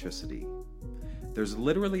of electricity. There's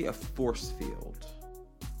literally a force field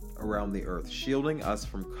around the Earth, shielding us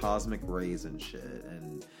from cosmic rays and shit,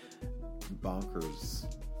 and bonkers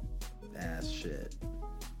ass shit.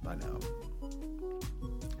 I know.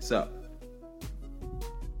 So,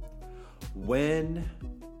 when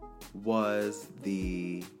was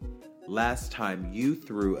the last time you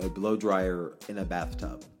threw a blow dryer in a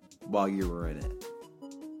bathtub while you were in it?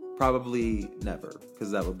 Probably never,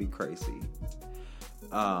 because that would be crazy.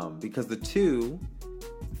 Because the two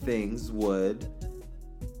things would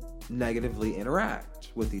negatively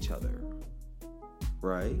interact with each other,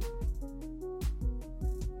 right?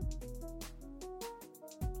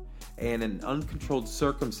 And in uncontrolled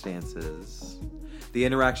circumstances, the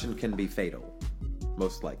interaction can be fatal,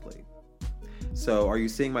 most likely. So, are you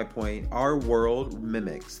seeing my point? Our world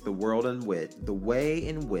mimics the way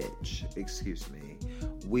in which,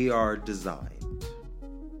 we are designed.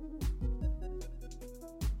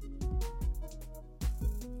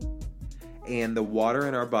 And the water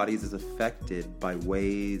in our bodies is affected in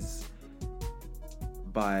ways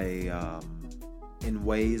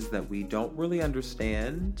that we don't really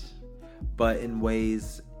understand, but in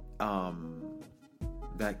ways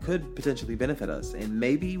that could potentially benefit us. And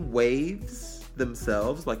maybe waves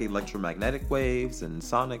themselves, like electromagnetic waves and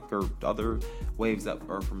sonic or other waves that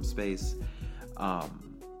are from space,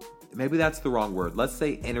 maybe that's the wrong word. Let's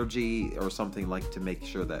say energy or something, like, to make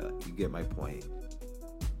sure that you get my point.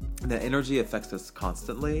 That energy affects us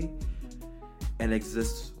constantly and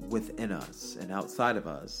exists within us and outside of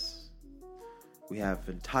us. We have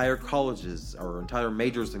entire colleges or entire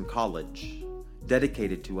majors in college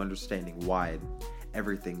dedicated to understanding why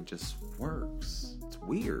everything just works. It's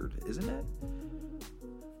weird, isn't it?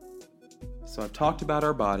 So I've talked about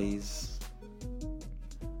our bodies.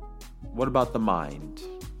 What about the mind?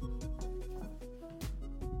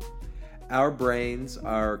 Our brains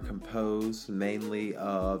are composed mainly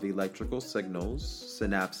of electrical signals,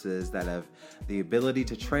 synapses that have the ability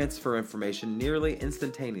to transfer information nearly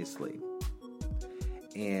instantaneously.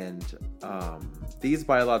 And these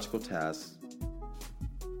biological tests,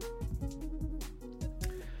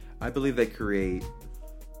 I believe they create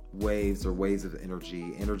waves or waves of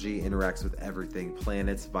energy. Energy interacts with everything: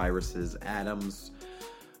 planets, viruses, atoms,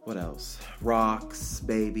 what else? Rocks,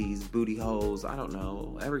 babies, booty holes, I don't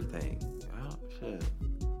know, everything. Oh, shit.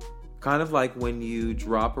 Kind of like when you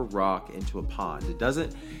drop a rock into a pond. It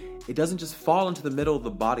doesn't just fall into the middle of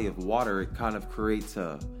the body of water. It kind of creates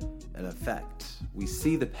an effect. We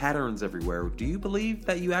see the patterns everywhere. Do you believe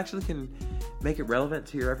that you actually can make it relevant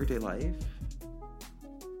to your everyday life?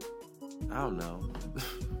 I don't know.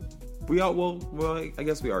 I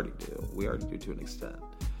guess we already do. We already do to an extent.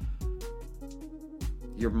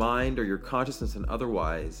 Your mind or your consciousness and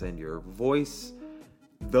otherwise, and your voice,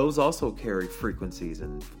 those also carry frequencies,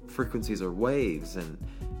 and frequencies are waves, and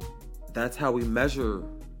that's how we measure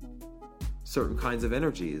certain kinds of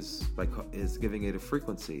energies, is giving it a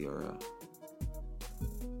frequency, or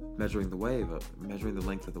measuring the wave, measuring the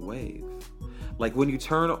length of the wave. Like when you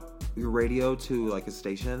turn your radio to like a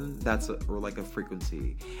station, or like a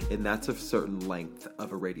frequency, and that's a certain length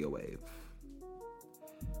of a radio wave.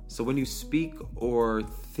 So when you speak or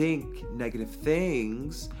think negative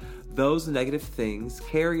things, those negative things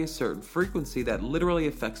carry a certain frequency that literally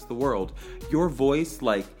affects the world. Your voice,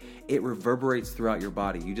 like, it reverberates throughout your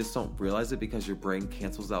body. You just don't realize it because your brain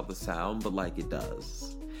cancels out the sound, but like it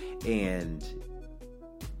does. And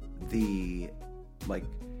the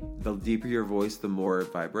deeper your voice, the more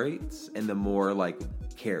it vibrates, and the more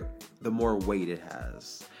the more weight it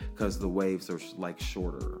has, because the waves are like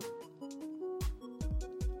shorter.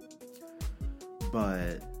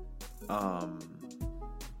 But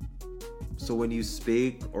so when you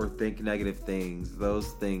speak or think negative things,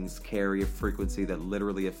 those things carry a frequency that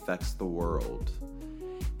literally affects the world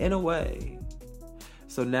in a way.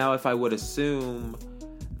 So now if I would assume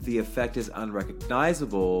the effect is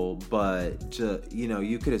unrecognizable, but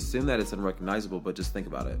you could assume that it's unrecognizable, but just think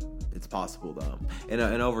about it. It's possible though. And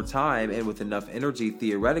over time, and with enough energy,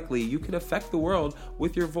 theoretically, you can affect the world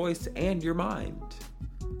with your voice and your mind.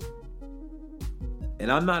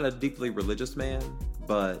 And I'm not a deeply religious man,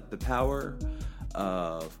 but the power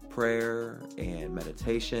of prayer and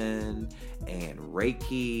meditation and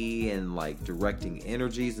Reiki and like directing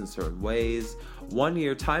energies in certain ways. One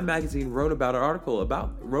year, Time Magazine wrote an article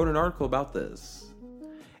about this.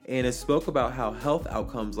 And it spoke about how health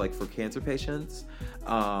outcomes, like for cancer patients,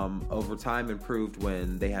 over time improved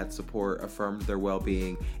when they had support, affirmed their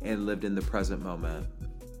well-being, and lived in the present moment.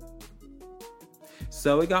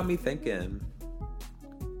 So it got me thinking,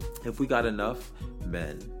 if we got enough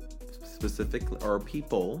men, specifically, or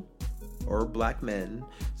people, or black men,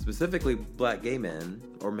 specifically black gay men,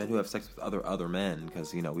 or men who have sex with other men,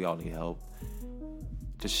 because, we all need help,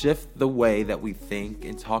 to shift the way that we think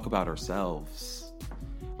and talk about ourselves.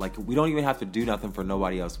 Like, we don't even have to do nothing for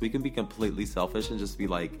nobody else. We can be completely selfish and just be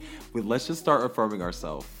like, let's just start affirming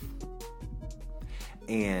ourselves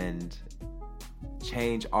and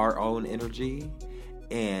change our own energy.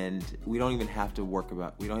 And we don't even have to worry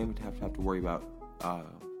about worrying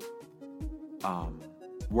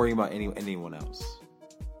about anyone else.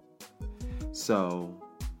 So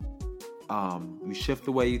you shift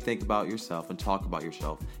the way you think about yourself and talk about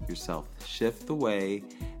yourself. Shift the way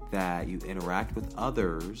that you interact with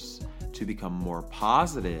others to become more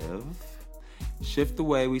positive. Shift the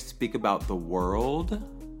way we speak about the world.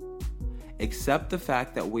 Accept the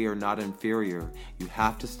fact that we are not inferior. You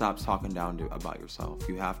have to stop talking down about yourself.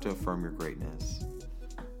 You have to affirm your greatness.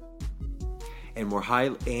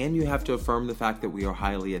 And you have to affirm the fact that we are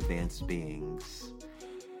highly advanced beings.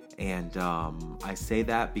 And I say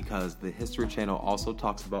that because the History Channel also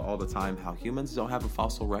talks about all the time how humans don't have a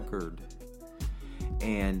fossil record.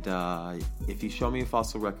 And if you show me a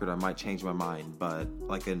fossil record, I might change my mind, but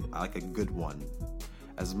like a good one,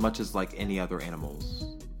 as much as like any other animals.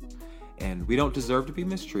 And we don't deserve to be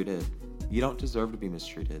mistreated. You don't deserve to be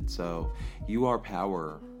mistreated. So you are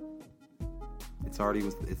power. It's already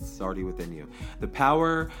within you. The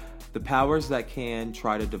powers that can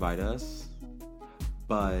try to divide us,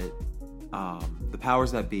 but the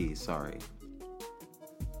powers that be,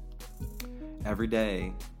 every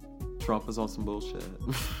day, Trump is on some bullshit.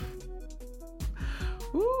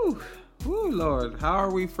 Woo, Lord. How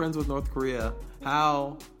are we friends with North Korea?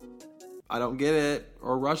 How? I don't get it.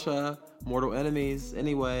 Or Russia. Mortal enemies.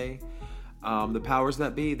 Anyway, the powers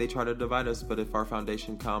that be, they try to divide us, but if our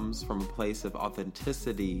foundation comes from a place of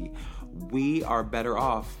authenticity, we are better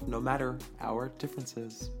off no matter our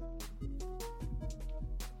differences.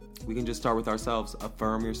 We can just start with ourselves.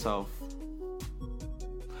 Affirm yourself.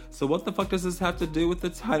 So what the fuck does this have to do with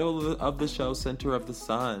the title of the show, Center of the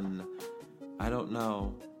Sun? I don't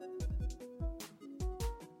know.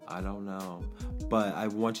 But I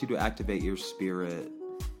want you to activate your spirit,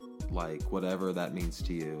 like whatever that means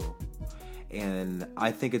to you. And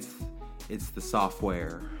I think it's the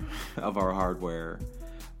software of our hardware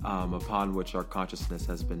upon which our consciousness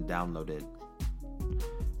has been downloaded.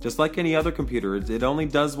 Just like any other computer, it only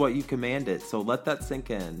does what you command it. So let that sink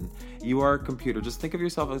in. You are a computer. Just think of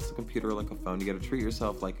yourself as a computer, like a phone. You got to treat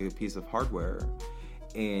yourself like a piece of hardware.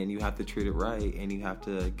 And you have to treat it right. And you have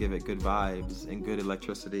to give it good vibes and good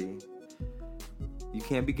electricity. You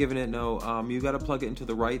can't be giving it you got to plug it into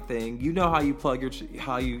the right thing. You know how you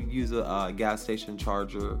use a gas station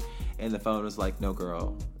charger, and the phone is like, no,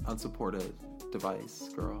 girl, unsupported device,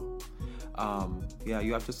 girl.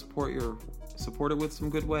 You have to support it with some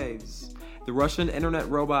good waves. The Russian internet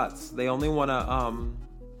robots, they only want to,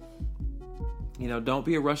 don't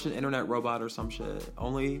be a Russian internet robot or some shit.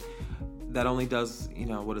 That only does,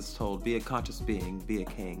 what it's told. Be a conscious being, be a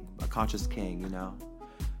conscious king,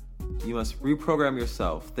 You must reprogram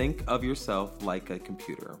yourself. Think of yourself like a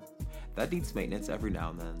computer. That needs maintenance every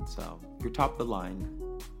now and then, so you're top of the line.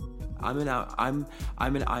 I'm an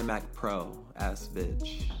iMac Pro ass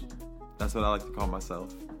bitch. That's what I like to call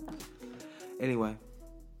myself. Anyway,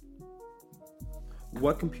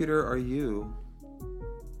 what computer are you?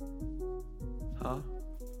 Huh?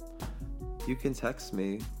 You can text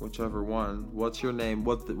me, whichever one. What's your name?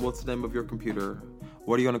 What's the name of your computer?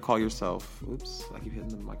 What are you gonna call yourself? Oops, I keep hitting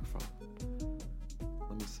the microphone.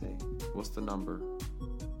 Let me see. What's the number?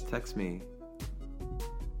 Text me.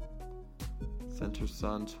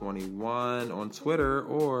 CenterSun21 on Twitter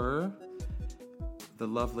or the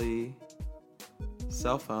lovely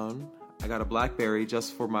cell phone. I got a BlackBerry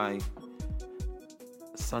just for my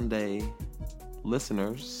Sunday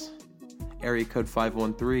listeners. Area code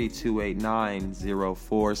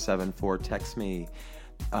 513-289-0474. Text me.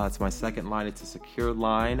 It's my second line. It's a secure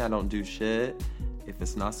line. I don't do shit if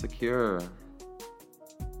it's not secure.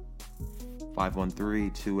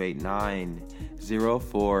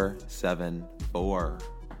 513-289-0474.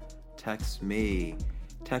 Text me.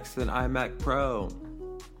 Text an iMac Pro.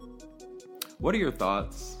 What are your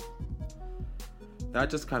thoughts? That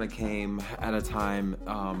just kind of came at a time.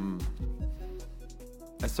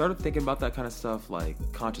 I started thinking about that kind of stuff, like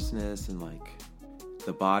consciousness and like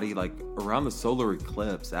the body, like around the solar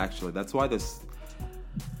eclipse. Actually, that's why I'm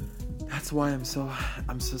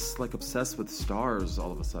just like obsessed with stars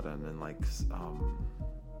all of a sudden, and like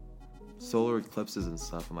solar eclipses and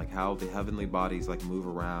stuff, and like how the heavenly bodies like move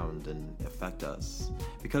around and affect us,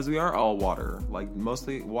 because we are all water, like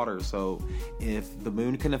mostly water. So if the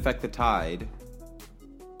moon can affect the tide,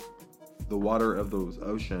 the water of the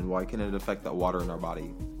ocean, why can't it affect that water in our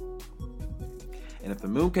body? And if the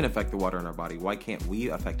moon can affect the water in our body, why can't we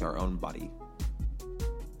affect our own body?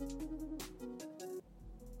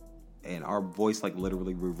 And our voice like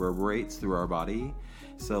literally reverberates through our body.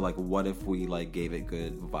 So like, what if we like gave it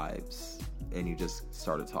good vibes and you just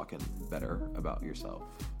started talking better about yourself?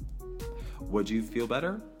 Would you feel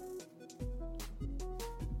better?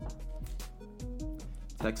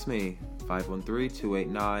 Text me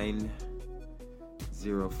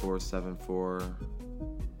 513-289-0474.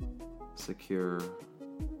 Secure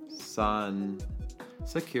Sun.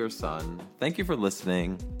 Thank you for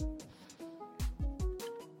listening.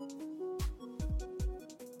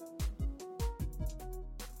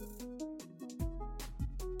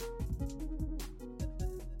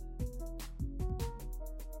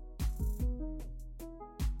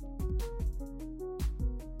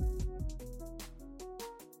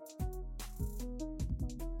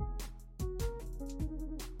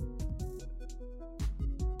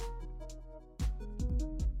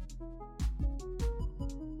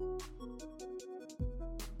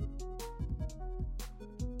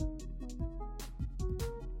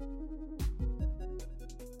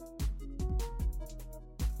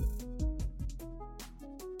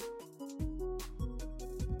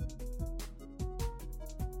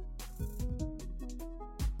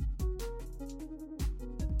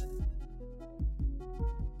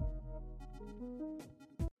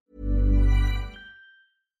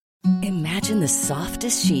 Imagine the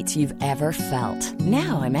softest sheets you've ever felt.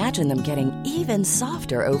 Now imagine them getting even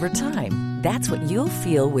softer over time. That's what you'll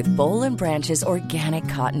feel with Boll & Branch's organic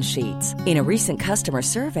cotton sheets. In a recent customer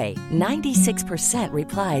survey, 96%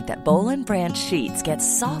 replied that Boll & Branch sheets get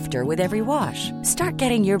softer with every wash. Start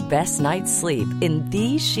getting your best night's sleep in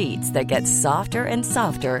these sheets that get softer and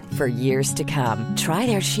softer for years to come. Try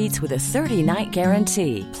their sheets with a 30-night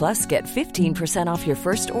guarantee. Plus, get 15% off your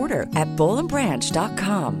first order at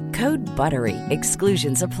bollandbranch.com. Code BUTTERY.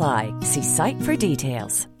 Exclusions apply. See site for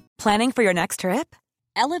details. Planning for your next trip?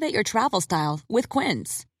 Elevate your travel style with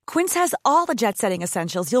Quince. Quince has all the jet-setting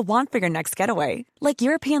essentials you'll want for your next getaway, like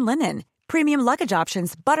European linen, premium luggage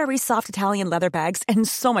options, buttery soft Italian leather bags, and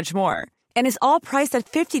so much more. And is all priced at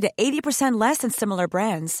 50 to 80% less than similar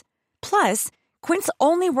brands. Plus, Quince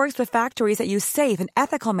only works with factories that use safe and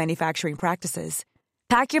ethical manufacturing practices.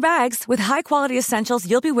 Pack your bags with high-quality essentials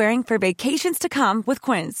you'll be wearing for vacations to come with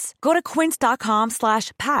Quince. Go to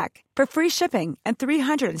quince.com/pack for free shipping and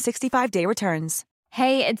 365-day returns.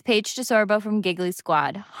 Hey, it's Paige DeSorbo from Giggly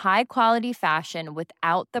Squad. High quality fashion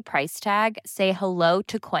without the price tag. Say hello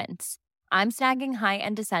to Quince. I'm snagging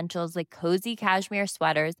high-end essentials like cozy cashmere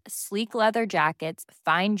sweaters, sleek leather jackets,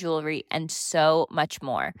 fine jewelry, and so much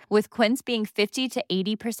more. With Quince being 50 to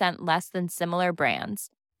 80% less than similar brands.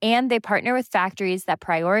 And they partner with factories that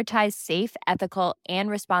prioritize safe, ethical, and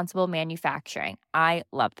responsible manufacturing. I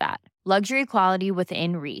love that. Luxury quality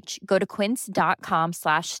within reach. Go to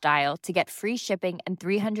quince.com/style to get free shipping and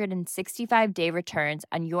 365-day returns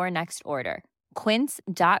on your next order.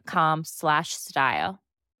 Quince.com/style.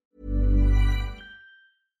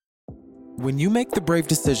 When you make the brave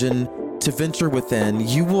decision to venture within,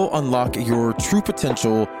 you will unlock your true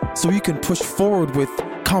potential so you can push forward with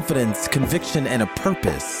confidence, conviction, and a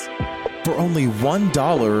purpose. For only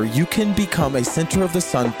 $1, you can become a Center of the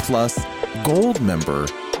Sun Plus Gold member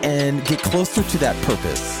and get closer to that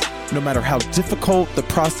purpose. No matter how difficult the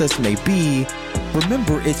process may be,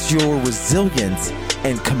 remember it's your resilience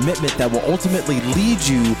and commitment that will ultimately lead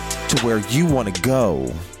you to where you want to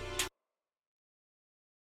go.